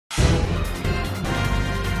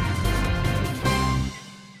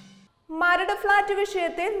Maradu flat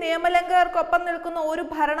വിഷയത്തിൽ നിയമലംഘകർക്കൊപ്പം നിൽക്കുന്ന ഒരു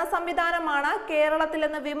ഭരണ സംവിധാനമാണ്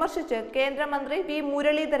കേരളത്തിലെന്ന് വിമർശിച്ച് കേന്ദ്രമന്ത്രി വി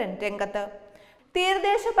മുരളീധരൻ രംഗത്ത്.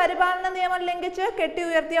 തീരദേശ പരിപാലന നിയമം ലംഘിച്ച്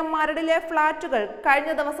കെട്ടിയുയർത്തിയ മരടിലെ ഫ്ളാറ്റുകൾ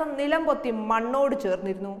കഴിഞ്ഞ ദിവസം നിലംപൊത്തി മണ്ണോട്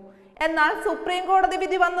ചേർന്നിരുന്നു. എന്നാൽ സുപ്രീം കോടതി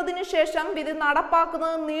വിധി വന്നതിനു ശേഷം വിധി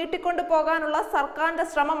നടപ്പാക്കുന്നത് നീട്ടിക്കൊണ്ടു പോകാനുള്ള സർക്കാരിന്റെ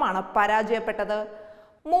ശ്രമമാണ് പരാജയപ്പെട്ടത്.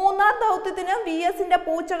 മൂന്നാർ ദൗത്യത്തിന് VSന്റെ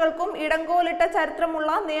പൂച്ചകൾക്കും ഇടങ്കോലിട്ട ചരിത്രമുള്ള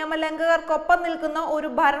നിയമലംഘകർക്കൊപ്പം നിൽക്കുന്ന ഒരു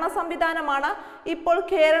ഭരണ സംവിധാനമാണ് ഇപ്പോൾ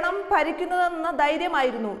കേരളം ഭരിക്കുന്നതെന്ന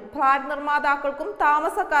ധൈര്യമായിരുന്നു ഫ്ളാറ്റ് നിർമ്മാതാക്കൾക്കും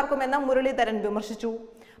താമസക്കാർക്കുമെന്ന് മുരളീധരൻ വിമർശിച്ചു.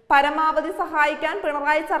 പരമാവധി സഹായിക്കാൻ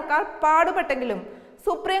പിണറായി സർക്കാർ പാടുപെട്ടെങ്കിലും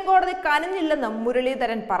സുപ്രീം കോടതി കനിഞ്ഞില്ലെന്നും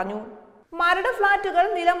മുരളീധരൻ പറഞ്ഞു. മരട് ഫ്ളാറ്റുകൾ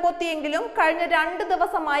നിലംപൊത്തിയെങ്കിലും കഴിഞ്ഞ 2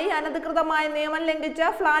 ദിവസമായി അനധികൃതമായ നിയമം ലംഘിച്ച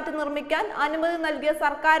ഫ്ളാറ്റ് നിർമ്മിക്കാൻ അനുമതി നൽകിയ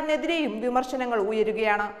സർക്കാരിനെതിരെയും വിമർശനങ്ങൾ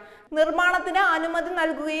ഉയരുകയാണ്. നിർമ്മാണത്തിന് അനുമതി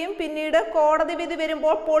നൽകുകയും പിന്നീട് കോടതി വിധി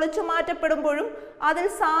വരുമ്പോൾ പൊളിച്ചു മാറ്റപ്പെടുമ്പോഴും അതിൽ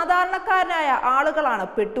സാധാരണക്കാരായ ആളുകളാണ്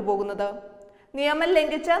പെട്ടുപോകുന്നത്. നിയമം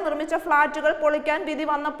ലംഘിച്ച് നിർമ്മിച്ച ഫ്ളാറ്റുകൾ പൊളിക്കാൻ വിധി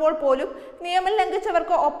വന്നപ്പോൾ പോലും നിയമം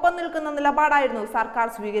ലംഘിച്ചവർക്ക് ഒപ്പം നിൽക്കുന്ന നിലപാടായിരുന്നു സർക്കാർ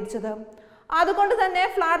സ്വീകരിച്ചത്. അതുകൊണ്ട് തന്നെ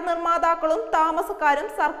ഫ്ളാറ്റ് നിർമ്മാതാക്കളും താമസക്കാരും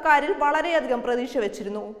സർക്കാരിൽ വളരെയധികം പ്രതീക്ഷ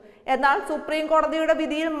വെച്ചിരുന്നു. എന്നാൽ സുപ്രീം കോടതിയുടെ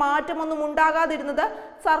വിധിയിൽ മാറ്റമൊന്നും ഉണ്ടാകാതിരുന്നത്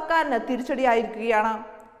സർക്കാരിന് തിരിച്ചടിയായിരിക്കുകയാണ്.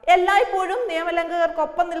 എല്ലായ്പ്പോഴും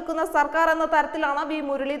നിയമലംഘകർക്കൊപ്പം നിൽക്കുന്ന സർക്കാർ എന്ന തരത്തിലാണ് വി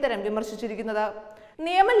മുരളീധരൻ വിമർശിച്ചിരിക്കുന്നത്.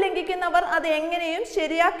 നിയമം ലംഘിക്കുന്നവർ അത് എങ്ങനെയും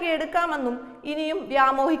ശരിയാക്കിയെടുക്കാമെന്നും ഇനിയും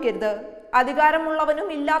വ്യാമോഹിക്കരുത്. അധികാരമുള്ളവനും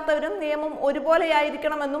ഇല്ലാത്തവരും നിയമം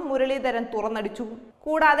ഒരുപോലെയായിരിക്കണമെന്നും മുരളീധരൻ തുറന്നടിച്ചു.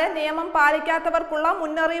 കൂടാതെ നിയമം പാലിക്കാത്തവർക്കുള്ള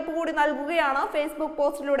മുന്നറിയിപ്പ് കൂടി നൽകുകയാണ് ഫേസ്ബുക്ക്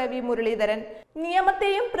പോസ്റ്റിലൂടെ വി മുരളീധരൻ.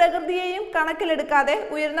 നിയമത്തെയും പ്രകൃതിയെയും കണക്കിലെടുക്കാതെ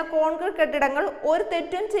ഉയർന്ന കോൺക്രീറ്റ് കെട്ടിടങ്ങൾ ഒരു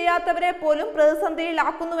തെറ്റും ചെയ്യാത്തവരെ പോലും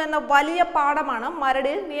പ്രതിസന്ധിയിലാക്കുന്നുവെന്ന വലിയ പാഠമാണ്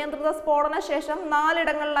മരടിൽ നിയന്ത്രിത സ്ഫോടന ശേഷം 4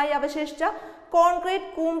 ഇടങ്ങളിലായി അവശേഷിച്ച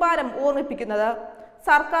കോൺക്രീറ്റ് കൂമ്പാരം ഓർമ്മിപ്പിക്കുന്നത്.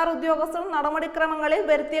 സർക്കാർ ഉദ്യോഗസ്ഥർ നടപടിക്രമങ്ങളിൽ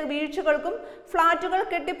വരുത്തിയ വീഴ്ചകൾക്കും ഫ്ളാറ്റുകൾ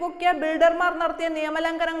കെട്ടിപ്പൊക്കിയ ബിൽഡർമാർ നടത്തിയ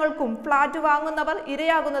നിയമലംഘനങ്ങൾക്കും ഫ്ളാറ്റ് വാങ്ങുന്നവർ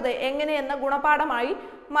ഇരയാകുന്നത് എങ്ങനെയെന്ന ഗുണപാഠമായി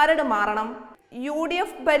മരട് മാറണം.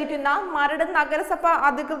 UDF ഭരിക്കുന്ന മരട് നഗരസഭ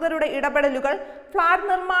അധികൃതരുടെ ഇടപെടലുകൾ, ഫ്ളാറ്റ്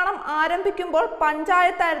നിർമ്മാണം ആരംഭിക്കുമ്പോൾ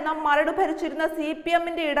പഞ്ചായത്തായിരുന്ന മരട് ഭരിച്ചിരുന്ന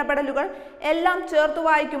CPMന്റെ ഇടപെടലുകൾ എല്ലാം ചേർത്ത്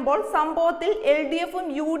വായിക്കുമ്പോൾ സംഭവത്തിൽ LDFും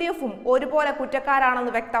UDFും ഒരുപോലെ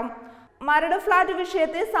കുറ്റക്കാരാണെന്ന് വ്യക്തം. മരട് ഫ്ളാറ്റ്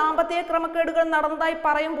വിഷയത്തിൽ സാമ്പത്തിക ക്രമക്കേടുകൾ നടന്നതായി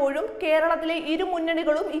പറയുമ്പോഴും കേരളത്തിലെ ഇരു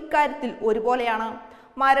മുന്നണികളും ഇക്കാര്യത്തിൽ ഒരുപോലെയാണ്.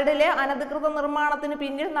 മരടിലെ അനധികൃത നിർമ്മാണത്തിന്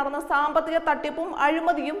പിന്നിൽ നടന്ന സാമ്പത്തിക തട്ടിപ്പും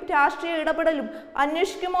അഴിമതിയും രാഷ്ട്രീയ ഇടപെടലും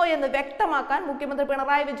അന്വേഷിക്കുമോ എന്ന് വ്യക്തമാക്കാൻ മുഖ്യമന്ത്രി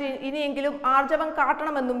പിണറായി വിജയൻ ഇനിയെങ്കിലും ആർജവം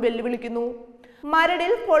കാട്ടണമെന്നും വെല്ലുവിളിക്കുന്നു.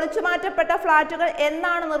 മരടിൽ പൊളിച്ചുമാറ്റപ്പെട്ട ഫ്ളാറ്റുകൾ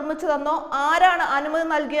എന്നാണ് നിർമ്മിച്ചതെന്നോ ആരാണ് അനുമതി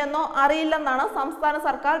നൽകിയെന്നോ അറിയില്ലെന്നാണ് സംസ്ഥാന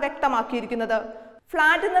സർക്കാർ വ്യക്തമാക്കിയിരിക്കുന്നത്.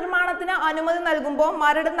 ഫ്ളാറ്റ് നിർമ്മാണത്തിന് അനുമതി നൽകുമ്പോൾ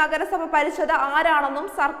മരട് നഗരസഭ ഭരിച്ചത് ആരാണെന്നും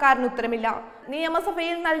സർക്കാരിന് ഉത്തരമില്ല.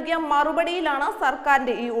 നിയമസഭയിൽ നൽകിയ മറുപടിയിലാണ്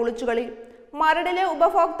സർക്കാരിന്റെ ഈ ഒളിച്ചുകളി. മരടിലെ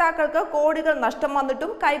ഉപഭോക്താക്കൾക്ക് കോടികൾ നഷ്ടം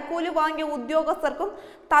വന്നിട്ടും കൈക്കൂലി വാങ്ങിയ ഉദ്യോഗസ്ഥർക്കും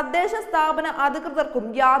തദ്ദേശ സ്ഥാപന അധികൃതർക്കും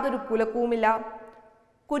യാതൊരു കുലക്കുമില്ല.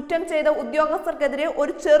 കുറ്റം ചെയ്ത ഉദ്യോഗസ്ഥർക്കെതിരെ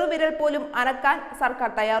ഒരു ചെറുവിരൽ പോലും അനക്കാൻ സർക്കാർ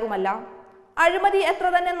തയ്യാറുമല്ല. അഴിമതി എത്ര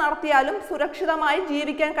തന്നെ നടത്തിയാലും സുരക്ഷിതമായി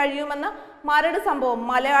ജീവിക്കാൻ കഴിയുമെന്ന മരട് സംഭവം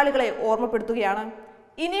മലയാളികളെ ഓർമ്മപ്പെടുത്തുകയാണ്.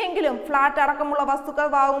 ഇനിയെങ്കിലും ഫ്ളാറ്റ് അടക്കമുള്ള വസ്തുക്കൾ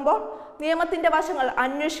വാങ്ങുമ്പോൾ നിയമത്തിന്റെ വശങ്ങൾ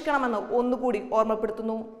അന്വേഷിക്കണമെന്ന് ഒന്നുകൂടി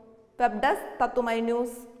ഓർമ്മപ്പെടുത്തുന്നു. Web desk Tatwamayi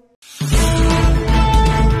news.